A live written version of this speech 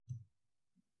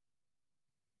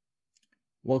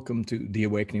Welcome to the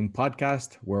Awakening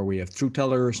Podcast, where we have truth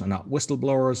tellers and not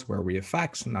whistleblowers, where we have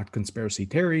facts and not conspiracy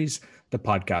theories, the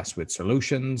podcast with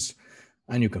solutions.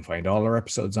 And you can find all our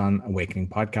episodes on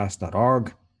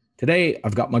awakeningpodcast.org. Today,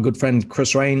 I've got my good friend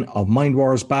Chris Ryan of Mind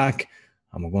Wars back,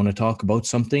 and we're going to talk about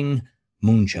something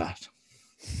moonshot.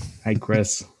 Hi,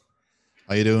 Chris.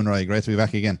 How you doing, Roy? Great to be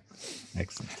back again.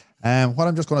 Excellent. What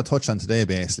I'm just going to touch on today,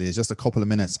 basically, is just a couple of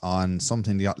minutes on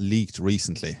something that got leaked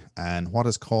recently, and what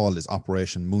is called is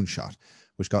Operation Moonshot,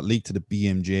 which got leaked to the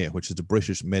BMJ, which is the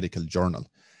British Medical Journal.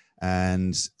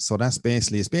 And so it's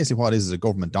basically what it is a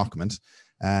government document.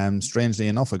 Strangely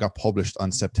enough, it got published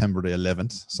on September the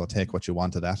 11th, so take what you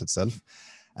want of that itself.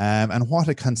 And what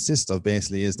it consists of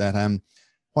basically is that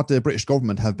what the British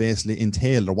government have basically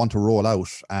entailed or want to roll out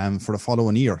for the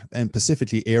following year, and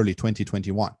specifically early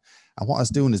 2021. And what it's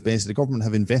doing is basically the government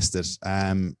have invested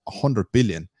 100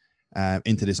 billion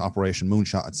into this Operation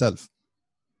Moonshot itself.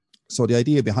 So the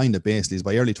idea behind it basically is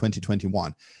by early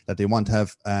 2021 that they want to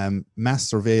have mass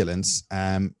surveillance,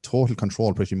 total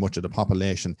control pretty much of the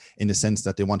population, in the sense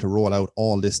that they want to roll out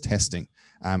all this testing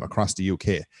across the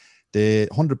UK. The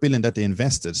 100 billion that they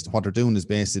invested, what they're doing is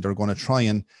basically they're going to try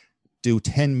and do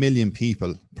 10 million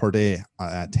people per day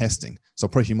testing. So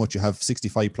pretty much you have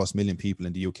 65 plus million people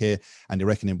in the UK, and they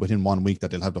reckon within 1 week that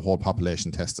they'll have the whole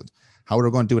population tested. How they're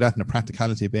going to do that on a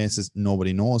practicality basis,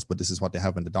 nobody knows, but this is what they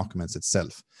have in the documents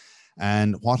itself.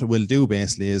 And what it will do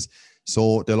basically is,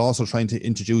 so they'll also try to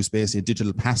introduce basically a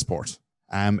digital passport.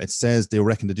 It says they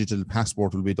reckon the digital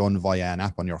passport will be done via an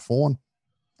app on your phone.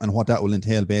 And what that will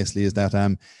entail basically is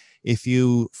that if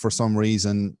you, for some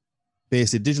reason,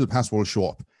 basically digital passport will show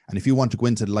up. And if you want to go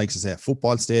into the likes of, say, a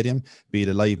football stadium, be it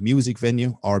a live music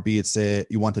venue, or be it, say,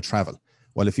 you want to travel.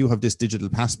 Well, if you have this digital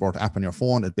passport app on your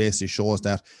phone, it basically shows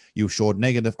that you showed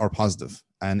negative or positive.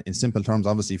 And in simple terms,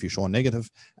 obviously, if you show negative,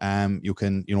 you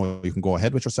can go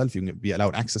ahead with yourself. You can be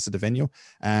allowed access to the venue,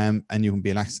 and you can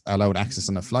be allowed access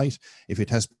on a flight. If you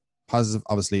test positive,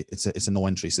 obviously, it's a no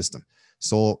entry system.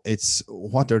 So it's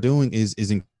what they're doing is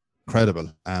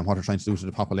incredible, what they're trying to do to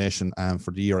the population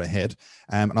for the year ahead,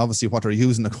 and obviously what they're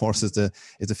using, of course, is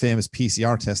the famous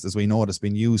PCR test, as we know, that's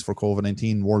been used for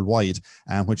COVID-19 worldwide,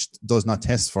 which does not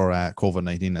test for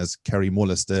COVID-19, as Kerry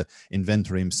Mullis, the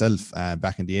inventor himself,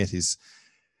 back in the 80s,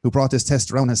 who brought this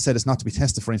test around, has said it's not to be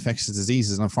tested for infectious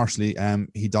diseases. And unfortunately,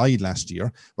 he died last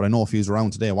year. But I know if he was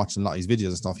around today watching a lot of his videos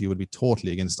and stuff, he would be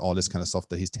totally against all this kind of stuff,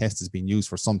 that his test is being used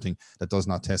for something that does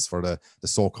not test for the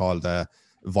so-called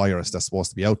virus that's supposed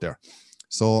to be out there.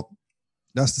 So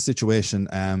that's the situation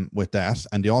with that.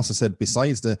 And they also said,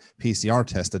 besides the PCR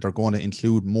test, that they're going to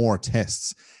include more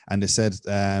tests, and they said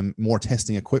more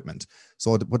testing equipment.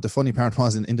 So what the funny part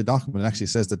was, in the document, it actually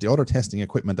says that the other testing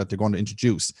equipment that they're going to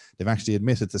introduce, they've actually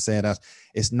admitted to say that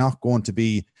it's not going to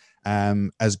be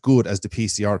as good as the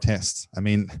PCR test. I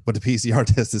mean, but the PCR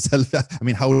test itself, I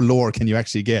mean, how lower can you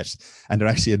actually get? And they're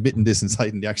actually admitting this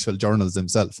inside in the actual journals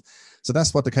themselves. So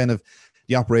that's what the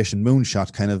Operation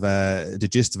Moonshot the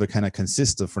gist of it kind of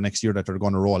consists of for next year, that they're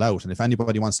going to roll out. And if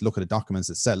anybody wants to look at the documents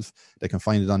itself, they can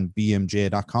find it on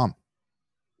bmj.com.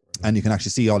 And you can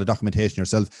actually see all the documentation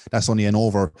yourself. That's only a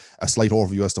slight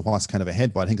overview as to what's kind of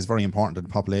ahead, but I think it's very important that the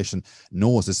population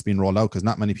knows it's been rolled out, because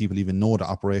not many people even know that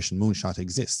Operation Moonshot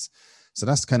exists. So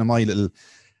that's kind of my little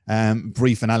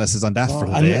brief analysis on that for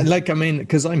today. And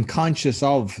because I'm conscious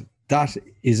of that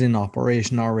is in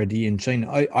operation already in China.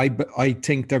 I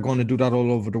think they're going to do that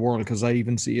all over the world, because I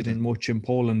even see it much in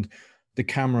Poland. The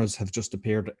cameras have just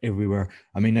appeared everywhere.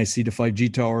 I mean, I see the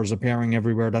 5G towers appearing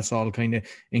everywhere. That's all kind of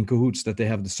in cahoots that they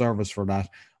have the service for that.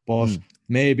 But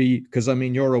maybe, because I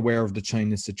mean, you're aware of the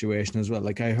China situation as well.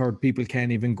 Like, I heard people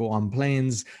can't even go on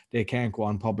planes. They can't go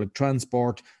on public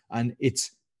transport. And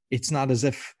it's not as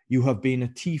if you have been a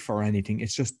thief or anything.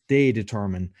 It's just they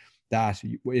determine that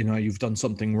you've done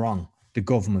something wrong, the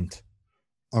government.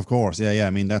 Of course, yeah. I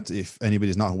mean, that if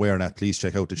anybody's not aware of that, please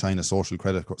check out the China social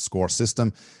credit score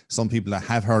system. Some people that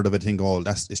have heard of it think, oh,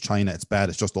 it's China, it's bad,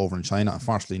 it's just over in China.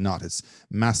 Unfortunately not. It's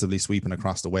massively sweeping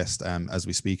across the West as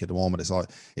we speak at the moment.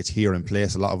 It's here in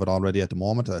place, a lot of it already at the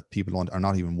moment, that people are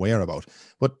not even aware about.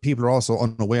 But people are also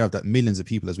unaware of that millions of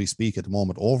people, as we speak at the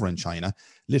moment over in China,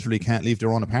 literally can't leave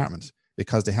their own apartment,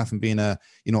 because they haven't been a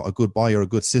good boy or a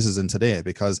good citizen today. And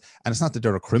it's not that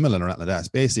they're a criminal or anything like that. It's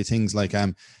basically things like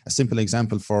a simple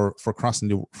example for crossing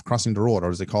the road, or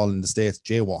as they call it in the States,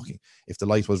 jaywalking. If the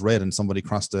light was red and somebody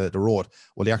crossed the road,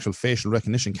 well, the actual facial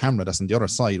recognition camera that's on the other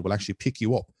side will actually pick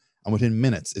you up, and within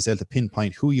minutes it's able to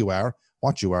pinpoint who you are,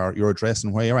 what you are, your address,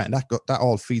 and where you're at. And that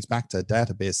all feeds back to a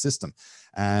database system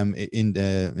in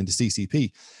the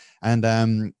CCP.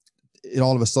 And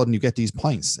all of a sudden you get these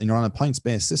points, and you're on a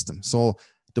points-based system. So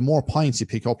the more points you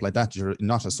pick up like that, you're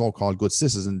not a so-called good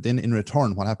citizen. Then in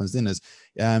return, what happens then is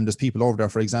there's people over there,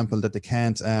 for example, that they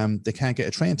can't get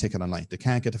a train ticket online. They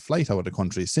can't get a flight out of the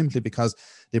country simply because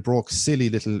they broke silly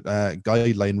little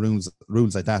guideline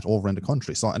rules like that over in the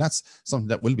country. So, and that's something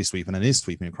that will be sweeping and is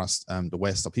sweeping across the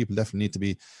West. So people definitely need to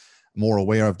be more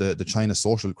aware of the China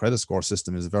social credit score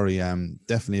system. Is very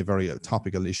definitely a very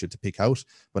topical issue to pick out,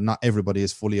 but not everybody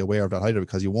is fully aware of that either,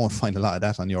 because you won't find a lot of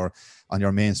that on your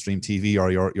mainstream TV,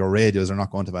 or your radios are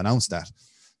not going to announce that.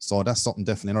 So that's something,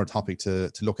 definitely another topic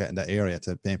to look at in that area,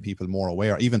 to make people more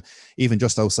aware. Even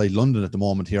just outside London at the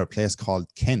moment here, a place called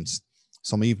Kent,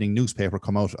 some evening newspaper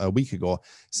come out a week ago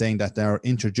saying that they're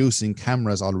introducing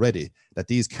cameras already, that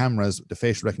these cameras, the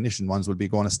facial recognition ones, will be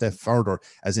going a step further,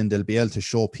 as in they'll be able to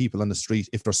show people on the street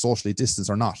if they're socially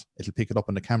distanced or not. It'll pick it up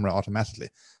on the camera automatically.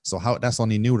 So that's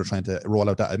only new, they're trying to roll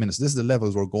out that. I mean, this is the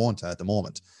levels we're going to at the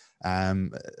moment. We're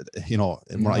not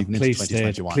even into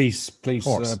 2021. Police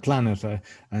planet.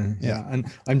 And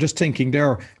I'm just thinking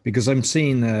there, because I'm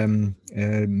seeing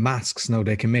masks now.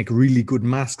 They can make really good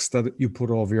masks that you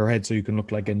put over your head so you can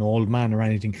look like an old man or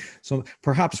anything. So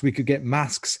perhaps we could get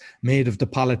masks made of the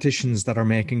politicians that are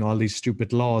making all these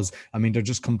stupid laws. I mean, they're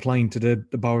just complying to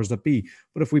the powers that be.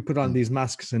 But if we put on these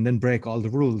masks and then break all the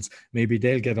rules, maybe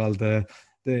they'll get all the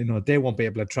they won't be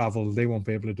able to travel. They won't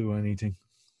be able to do anything.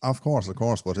 Of course,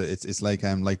 but it's like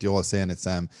the old saying, it's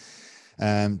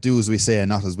do as we say and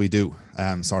not as we do,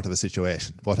 sort of a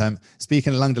situation. But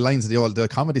speaking along the lines of the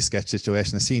comedy sketch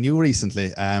situation, I've seen you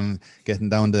recently getting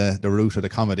down the route of the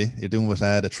comedy. You're doing with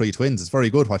the Three Twins. It's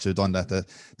very good what you've done, that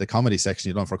the comedy section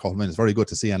you've done for a couple of minutes. Very good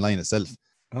to see online itself.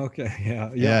 Okay,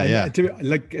 yeah.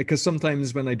 Because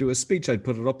sometimes when I do a speech, I'd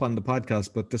put it up on the podcast,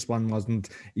 but this one wasn't.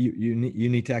 You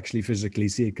need to actually physically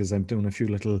see it, because I'm doing a few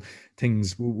little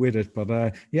things with it.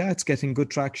 But it's getting good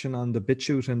traction on the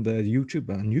BitChute and the YouTube.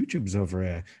 And YouTube's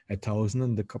over 1,000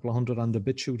 and a couple of hundred on the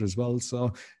BitChute as well.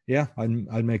 So yeah, I'll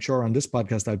make sure on this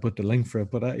podcast I'll put the link for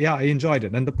it. But I enjoyed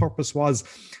it, and the purpose was,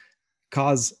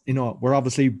 because we're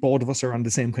obviously, both of us are on the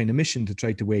same kind of mission to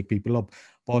try to wake people up.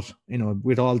 But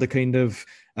with all the kind of,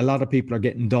 a lot of people are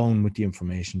getting down with the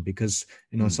information, because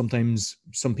sometimes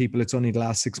some people, it's only the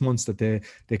last 6 months that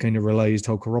they kind of realized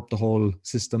how corrupt the whole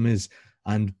system is,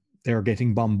 and they're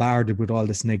getting bombarded with all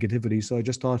this negativity. So I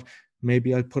just thought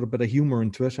maybe I'd put a bit of humor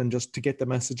into it, and just to get the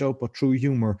message out, but through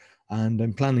humor. And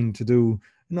I'm planning to do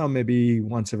maybe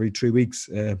once every 3 weeks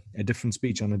a different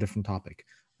speech on a different topic.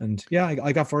 And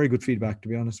I got very good feedback, to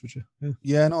be honest with you.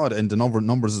 And the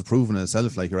numbers is proven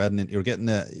itself. Like you're getting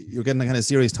a kind of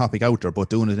serious topic out there, but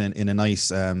doing it in a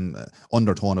nice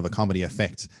undertone of a comedy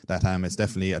effect. That it's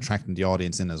definitely attracting the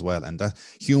audience in as well. And that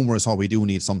humor is what we do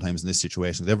need sometimes in this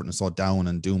situation. Everything's so down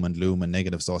and doom and gloom and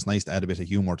negative, so it's nice to add a bit of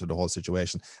humor to the whole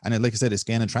situation. And like I said, it's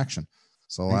gaining traction.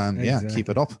 So exactly. Keep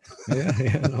it up.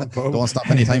 No problem. Don't stop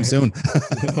anytime soon.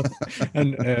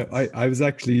 And I was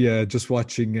actually just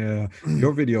watching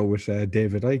your video with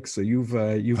David Icke. So you've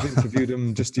interviewed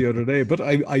him just the other day, but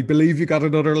I believe you got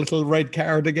another little red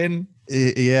card again.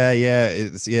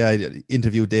 I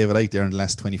interviewed David Icke there in the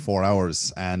last 24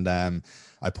 hours, and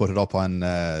I put it up on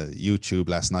YouTube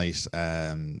last night,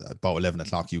 about 11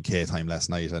 o'clock UK time last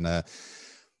night, and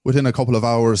within a couple of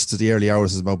hours to the early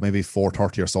hours, is about maybe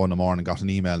 4:30 or so in the morning, got an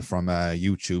email from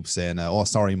YouTube saying,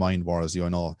 sorry, Mind Wars,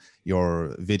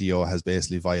 your video has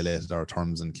basically violated our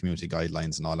terms and community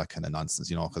guidelines and all that kind of nonsense,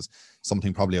 because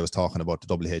something probably I was talking about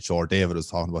the WHO, or David was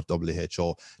talking about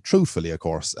WHO, truthfully, of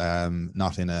course,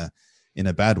 not in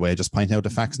a bad way, just pointing out the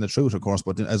facts and the truth, of course.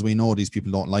 But as we know, these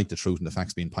people don't like the truth and the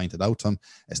facts being pointed out to them.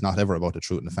 It's not ever about the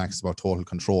truth and the facts, it's about total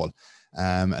control.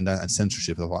 And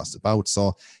censorship of what it's about.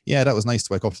 So that was nice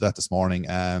to wake up to that this morning.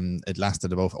 It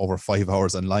lasted about over 5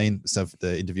 hours online, except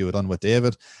the interview I done with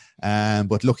David.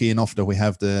 But lucky enough that we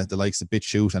have the likes of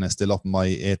BitChute, and it's still up on my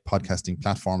 8 podcasting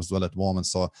platforms as well at the moment,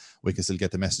 so we can still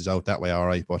get the message out that way, all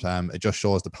right. But it just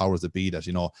shows the powers that be, that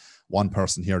one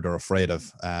person here, they're afraid of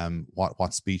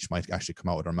what speech might actually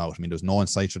come out of their mouth. I mean, there's no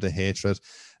incitement to hatred,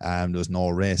 there's no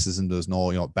racism, there's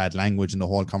no bad language in the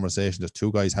whole conversation. There's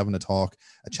two guys having a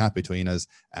chat between us,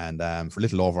 and for a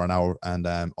little over an hour, and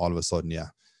all of a sudden,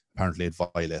 apparently it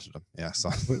violated them. So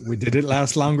we did it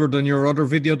last longer than your other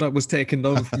video that was taken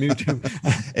down from YouTube.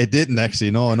 It didn't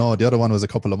actually. No. The other one was a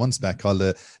couple of months back, called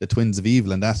the Twins of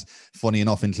Evil, and that, funny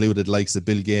enough, included likes of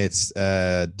Bill Gates, WHO,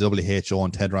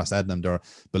 and Tedros Adhanom, their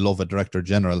beloved Director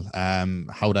General.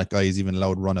 How that guy is even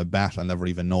allowed to run a bat, I'll never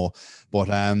even know. But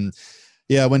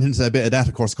Yeah, I went into a bit of that,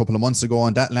 of course, a couple of months ago,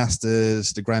 and that lasted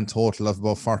the grand total of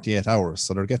about 48 hours.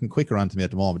 So they're getting quicker onto me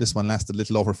at the moment. This one lasted a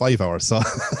little over 5 hours. So,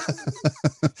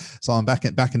 so I'm back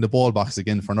in the ball box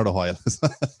again for another while.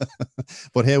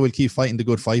 But hey, we'll keep fighting the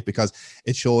good fight, because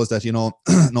it shows that, you know,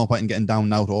 no point in getting down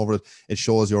and out over it. It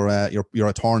shows you're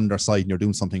a thorn on their side and you're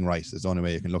doing something right. It's the only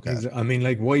way you can look at it. I mean,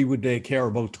 like, why would they care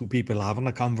about two people having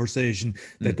a conversation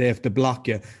that they have to block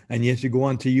you? And yet you go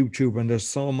onto YouTube and there's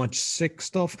so much sick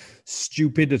stuff,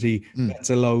 stupidity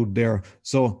that's allowed there.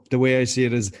 So the way I see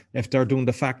it is, if they're doing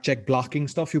the fact check blocking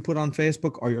stuff you put on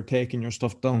Facebook, or you're taking your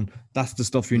stuff down, that's the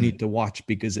stuff you need to watch,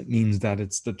 because it means that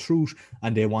it's the truth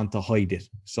and they want to hide it.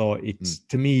 So it's,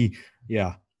 to me,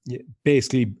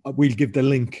 basically, we'll give the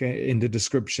link in the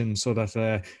description so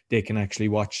that they can actually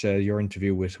watch your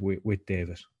interview with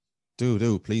David.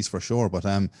 Do please, for sure. But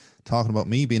talking about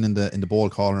me being in the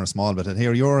ball corner a small bit, and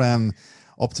here you're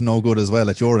up to no good as well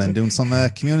at your end, doing some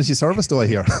community service, do I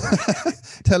hear?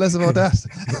 Tell us about that.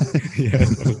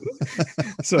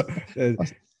 So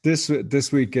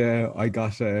this week I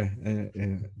got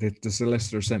the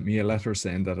solicitor sent me a letter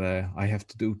saying that I have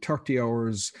to do 30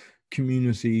 hours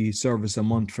community service a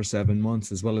month for 7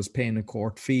 months, as well as paying a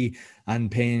court fee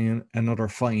and paying another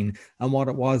fine. And what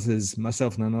it was is,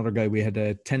 myself and another guy, we had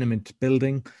a tenement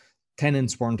building.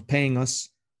 Tenants weren't paying us,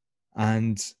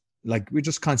 and like, we're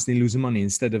just constantly losing money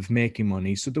instead of making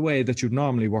money. So the way that you'd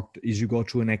normally work is you go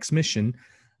through an exmission,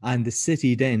 and the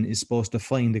city then is supposed to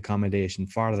find accommodation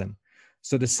for them.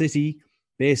 So the city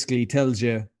basically tells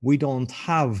you, we don't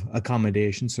have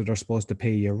accommodation, so they're supposed to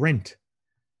pay you rent.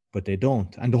 But they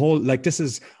don't. And the whole, like, this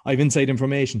is, I have inside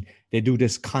information, they do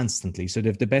this constantly. So they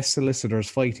have the best solicitors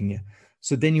fighting you.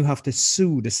 So then you have to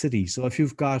sue the city. So if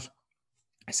you've got,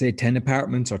 say, 10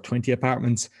 apartments or 20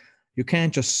 apartments, you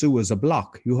can't just sue as a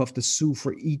block. You have to sue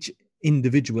for each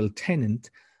individual tenant,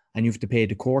 and you have to pay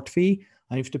the court fee,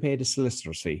 and you have to pay the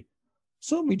solicitor's fee.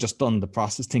 So we just done the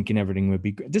process thinking everything would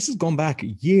be good. This is going back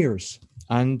years.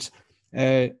 And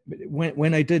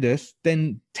when I did it,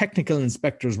 then technical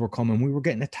inspectors were coming. We were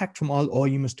getting attacked from all, oh,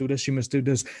 you must do this, you must do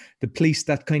this. The police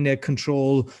that kind of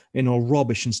control,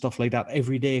 rubbish and stuff like that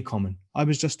every day coming. I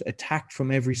was just attacked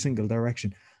from every single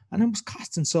direction. And it was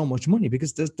costing so much money,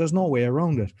 because there's no way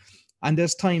around it. And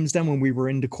there's times then when we were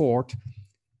in the court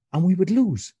and we would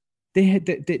lose. They had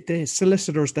the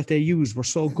solicitors that they used were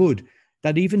so good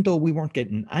that even though we weren't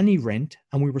getting any rent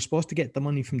and we were supposed to get the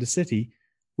money from the city,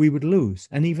 we would lose.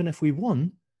 And even if we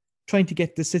won, trying to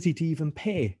get the city to even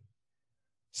pay.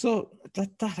 So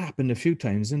that happened a few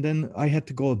times. And then I had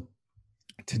to go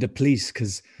to the police,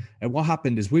 because what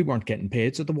happened is we weren't getting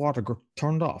paid, so the water got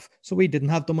turned off. So we didn't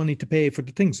have the money to pay for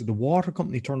the things. So the water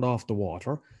company turned off the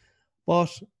water. But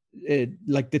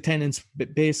like, the tenants,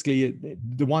 basically,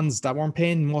 the ones that weren't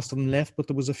paying, most of them left, but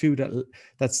there was a few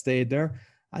that stayed there.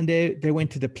 And they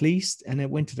went to the police, and it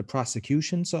went to the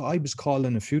prosecution. So I was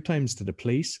calling a few times to the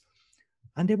police,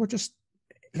 and they were just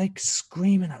like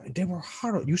screaming at me. They were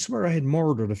horrible. You swear I had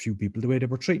murdered a few people the way they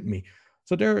were treating me.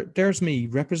 So there's me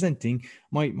representing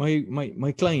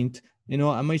my client,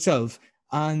 and myself,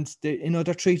 and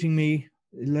they're treating me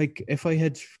like if I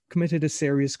had committed a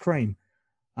serious crime.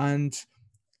 And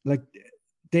like,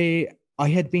 I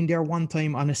had been there one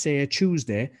time on a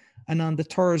Tuesday. And on the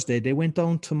Thursday, they went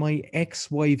down to my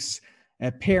ex-wife's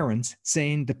parents,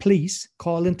 saying, the police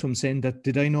called into them saying that,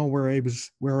 did I know where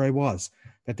I was,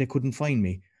 that they couldn't find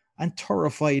me, and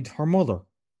terrified her mother.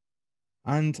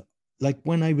 And like,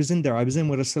 when I was in there, I was in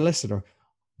with a solicitor.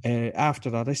 After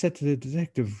that, I said to the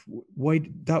detective, why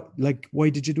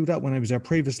did you do that when I was there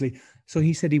previously? So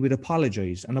he said he would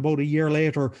apologize. And about a year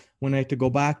later, when I had to go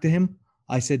back to him,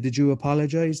 I said, did you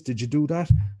apologize? Did you do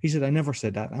that? He said, I never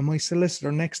said that. And my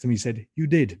solicitor next to me said, you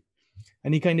did.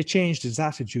 And he kind of changed his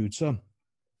attitude. So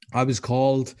I was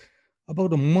called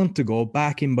about a month ago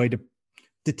back in by the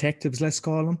detectives, let's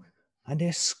call them, and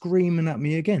they're screaming at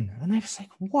me again. And I was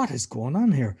like, what is going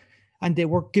on here? And they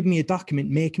were giving me a document,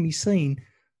 making me sign,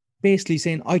 basically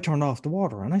saying I turned off the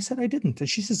water. And I said, I didn't. And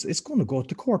she says, it's going to go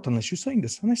to court unless you sign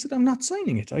this. And I said, I'm not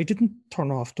signing it. I didn't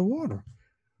turn off the water.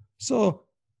 So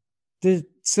the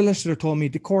solicitor told me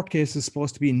the court case is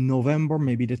supposed to be in November,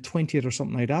 maybe the 20th or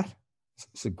something like that. So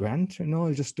it's a grant,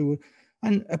 I'll just do it.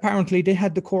 And apparently they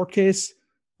had the court case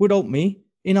without me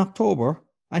in October,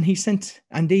 and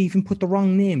they even put the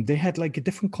wrong name. They had like a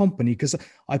different company, because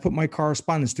I put my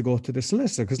correspondence to go to the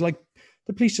solicitor, because like,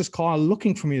 the police just call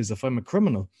looking for me as if I'm a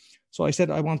criminal. So I said,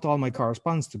 I want all my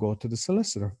correspondence to go to the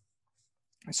solicitor.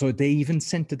 So they even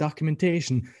sent the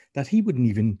documentation that he wouldn't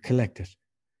even collect it.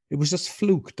 It was just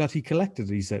fluke that he collected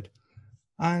it, he said.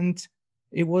 And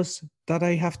it was that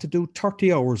I have to do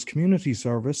 30 hours community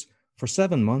service for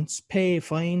 7 months, pay a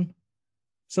fine.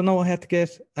 So now I had to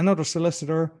get another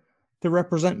solicitor to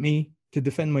represent me to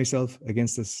defend myself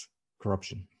against this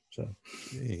corruption. So,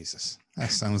 Jesus,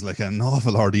 that sounds like an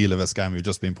awful ordeal of a scam you've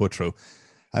just been put through.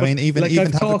 I mean, even like even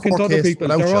I've have a talking to court other case people,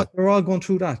 without they're all going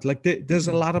through that. Like there's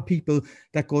a lot of people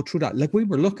that go through that. Like we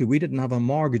were lucky, we didn't have a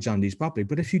mortgage on these property.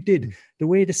 But if you did, the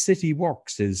way the city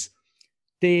works is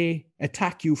they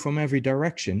attack you from every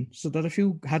direction, so that if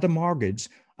you had a mortgage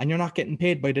and you're not getting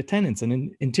paid by the tenants,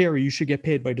 and in theory you should get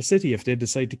paid by the city if they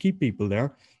decide to keep people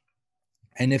there.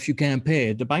 And if you can't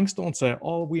pay, the banks don't say,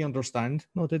 "Oh, we understand."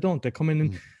 No, they don't. They come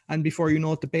in and before you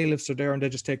know it, the bailiffs are there and they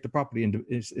just take the property, and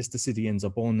it's the city ends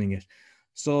up owning it.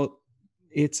 So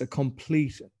it's a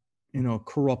complete,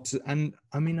 corrupt. And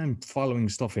I mean, I'm following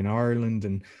stuff in Ireland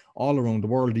and all around the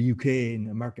world, the UK and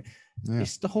America. Yeah.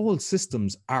 It's the whole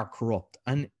systems are corrupt.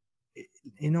 And,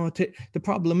 the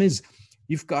problem is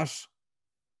you've got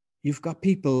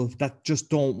people that just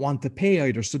don't want to pay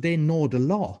either. So they know the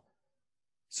law.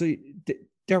 So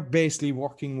they're basically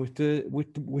working with the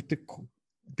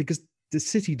because the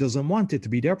city doesn't want it to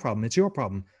be their problem. It's your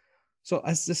problem. So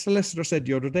as the solicitor said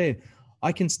the other day,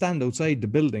 I can stand outside the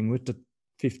building with the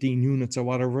 15 units or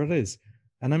whatever it is,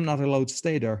 and I'm not allowed to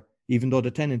stay there, even though the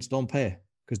tenants don't pay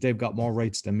because they've got more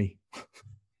rights than me.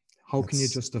 How can you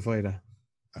justify that?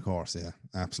 Of course, yeah,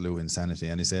 absolute insanity.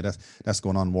 And you say that's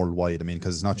going on worldwide. I mean,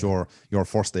 because it's not your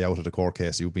first day out of the court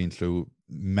case. You've been through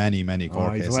many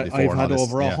court cases before. I've had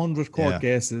over 100 court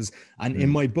cases, and in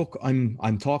my book,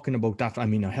 I'm talking about that. I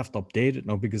mean, I have to update it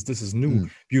now because this is new,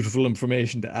 beautiful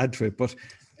information to add to it. But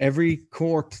every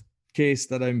court case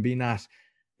that I've been at,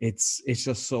 it's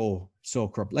just so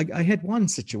corrupt. Like I had one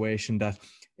situation that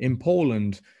in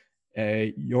Poland,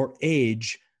 your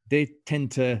age, they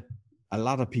tend to, a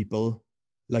lot of people,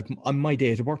 like my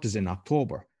date of birth is in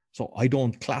October. So I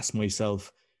don't class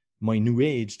myself my new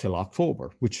age till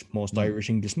October, which most Irish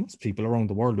English, most people around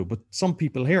the world do. But some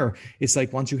people here, it's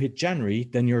like once you hit January,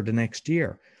 then you're the next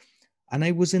year. And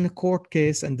I was in a court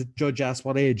case and the judge asked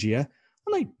what age are you?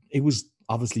 And it was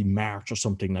obviously March or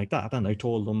something like that. And I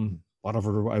told them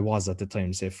whatever I was at the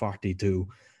time, say 42.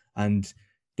 And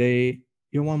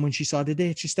when she saw the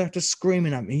date, she started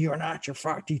screaming at me, "You're not, you're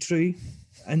 43.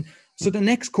 And so the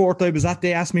next court I was at,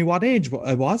 they asked me what age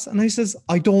I was. And I says,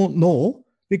 "I don't know,"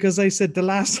 because I said the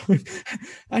last time.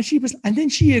 And then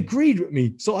she agreed with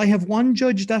me. So I have one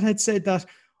judge that had said that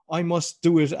I must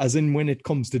do it as in when it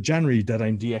comes to January that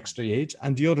I'm the extra age.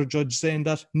 And the other judge saying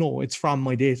that, no, it's from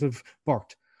my date of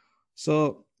birth.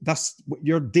 So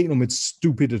you're dealing with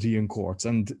stupidity in courts.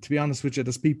 And to be honest with you,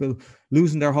 there's people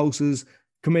losing their houses,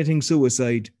 committing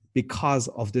suicide because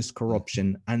of this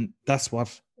corruption. And that's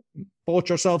what both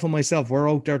yourself and myself, we're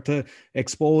out there to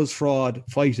expose fraud,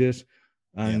 fight it.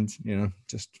 And,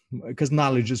 just because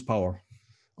knowledge is power.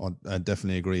 Oh, I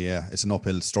definitely agree. Yeah, it's an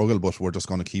uphill struggle, but we're just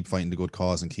going to keep fighting the good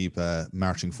cause and keep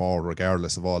marching forward,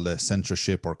 regardless of all the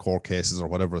censorship or court cases or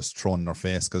whatever is thrown in our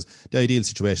face. Because the ideal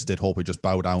situation, they'd hope we just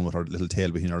bow down with our little tail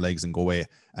between our legs and go away,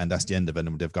 and that's the end of it.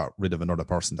 And they've got rid of another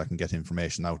person that can get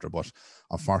information out there. But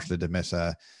unfortunately, they met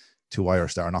two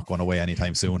Irish that are not going away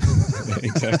anytime soon.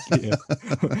 Exactly. Yeah.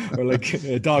 Or like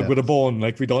a dog with a bone,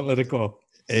 like we don't let it go.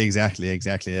 Exactly.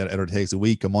 Either it takes a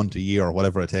week, a month, a year, or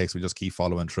whatever it takes. We just keep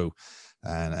following through.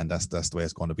 And that's the way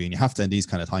it's going to be. And you have to in these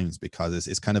kind of times, because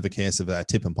it's kind of a case of a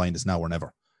tipping point. It's now or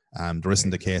never. There isn't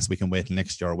the case we can wait till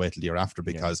next year or wait till the year after,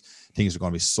 because things are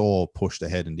going to be so pushed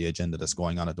ahead in the agenda that's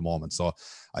going on at the moment. So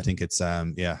I think it's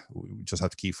we just have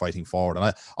to keep fighting forward.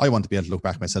 And I want to be able to look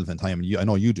back myself in time, and I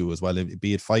know you do as well,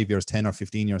 be it 5 years, 10 or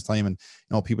 15 years time.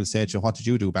 And people say to you, "What did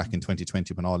you do back in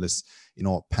 2020 when all this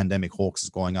pandemic hoax is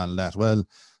going on?" And that, well,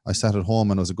 I sat at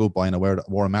home and I was a good boy, and I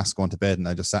wore a mask going to bed, and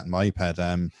I just sat in my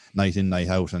iPad night in, night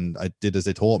out, and I did as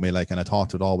they told me, and I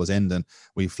thought it all was ending.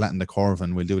 We flattened the curve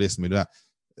and we'll do this and we'll do that.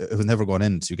 It was never going to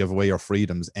end. So you give away your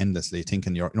freedoms endlessly,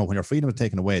 thinking when your freedom is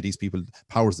taken away, these people,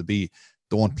 powers that be,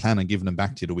 don't plan on giving them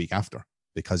back to you the week after,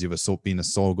 because you've been a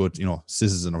so good,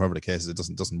 citizen or whatever the case is.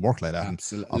 It doesn't work like that.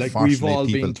 Absolutely. Like we've all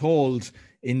been told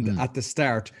at the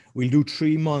start, we'll do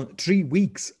 3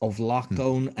 weeks of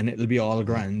lockdown and it'll be all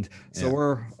grand. So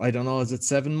we're, I don't know, is it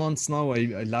 7 months now?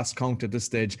 I last count at this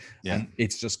stage, and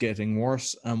it's just getting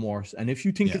worse and worse. And if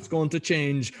you think it's going to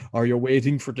change, or you're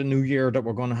waiting for the new year that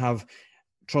we're going to have,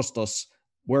 trust us,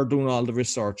 we're doing all the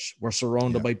research. We're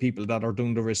surrounded by people that are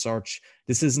doing the research.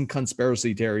 This isn't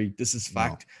conspiracy theory. This is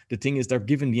fact. No. The thing is, they're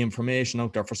giving the information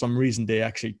out there. For some reason, they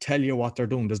actually tell you what they're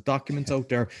doing. There's documents out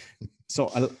there.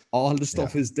 So all the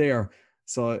stuff is there.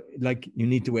 So you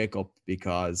need to wake up,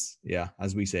 because,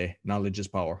 as we say, knowledge is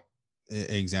power.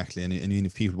 Exactly, and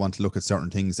if people want to look at certain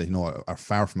things that are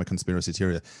far from a conspiracy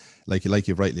theory, like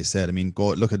you've rightly said, I mean,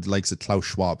 go look at the likes of Klaus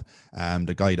Schwab,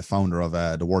 the founder of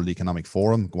the World Economic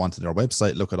Forum. Go onto their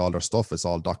website, look at all their stuff. It's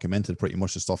all documented, pretty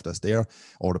much the stuff that's there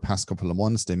over the past couple of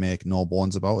months. They make no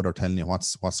bones about it. They're telling you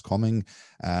what's coming.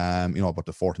 About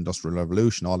the fourth industrial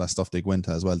revolution, all that stuff they go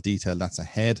into as well. Detail that's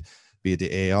ahead. Be it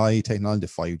the AI technology, the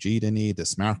 5G they need, the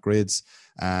smart grids,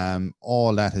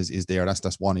 all that is there.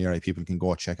 That's one area people can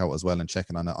go check out as well, and check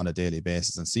it on a daily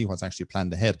basis and see what's actually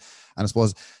planned ahead. And I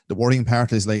suppose the worrying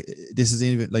part is, like, this is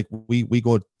even like we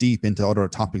go deep into other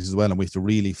topics as well, and we have to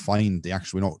really find the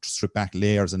actual, strip back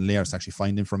layers and layers to actually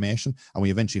find information, and we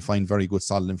eventually find very good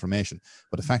solid information.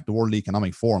 But the fact the World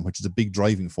Economic Forum, which is a big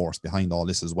driving force behind all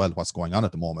this as well, what's going on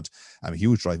at the moment, a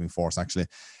huge driving force actually,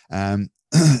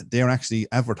 they're actually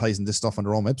advertising this stuff on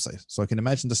their own website. So I can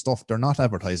imagine the stuff they're not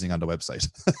advertising on the website.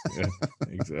 Yeah,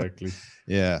 exactly.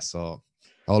 Yeah. So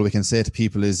all we can say to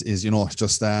people is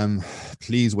just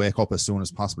please wake up as soon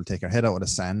as possible, take your head out of the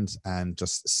sand and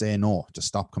just say no, just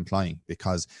stop complying.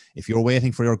 Because if you're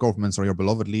waiting for your governments or your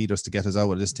beloved leaders to get us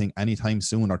out of this thing anytime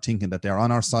soon, or thinking that they're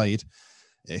on our side,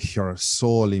 you're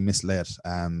sorely misled,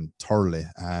 thoroughly.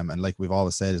 And like we've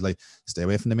always said, is like, stay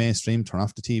away from the mainstream, turn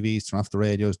off the TVs, turn off the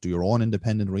radios, do your own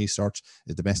independent research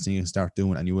is the best thing you can start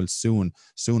doing. And you will sooner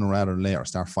rather than later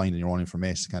start finding your own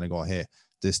information to kind of go, hey,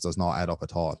 this does not add up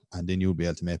at all. And then you'll be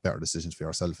able to make better decisions for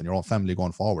yourself and your own family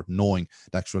going forward, knowing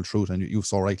the actual truth. And you've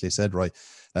so rightly said, right,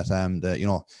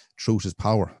 that truth is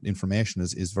power. Information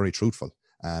is very truthful,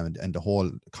 and the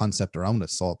whole concept around it.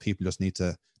 So people just need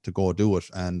to go do it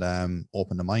and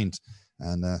open the mind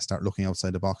and start looking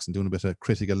outside the box and doing a bit of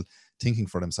critical thinking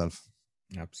for themselves.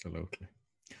 Absolutely.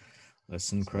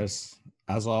 Listen, Chris,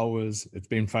 as always, it's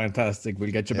been fantastic.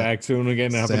 We'll get you back soon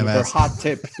again and have another hot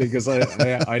tip, because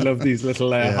I love these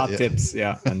little hot tips.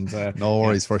 Yeah. And no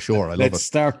worries, for sure. I love it. Let's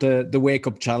start the wake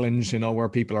up challenge, where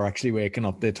people are actually waking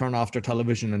up. They turn off their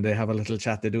television and they have a little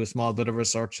chat. They do a small bit of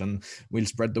research, and we'll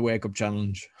spread the wake up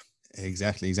challenge.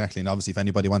 Exactly. And obviously, if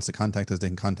anybody wants to contact us, they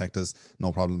can contact us.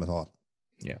 No problem at all.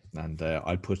 Yeah, and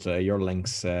I'll put your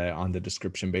links on the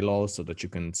description below so that you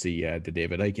can see the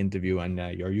David Icke interview and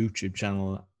your YouTube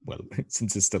channel. Well,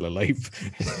 since it's still alive,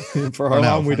 for how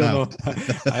long we don't know.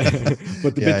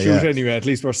 But the BitChute anyway, at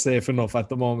least we're safe enough at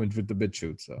the moment with the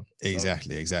BitChute. So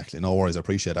exactly. No worries. I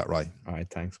appreciate that, Roy. All right,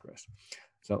 thanks, Chris.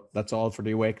 So that's all for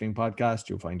the Awakening Podcast.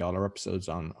 You'll find all our episodes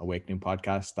on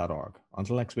awakeningpodcast.org.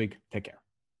 Until next week, take care.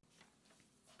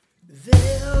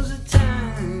 There's a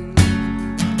time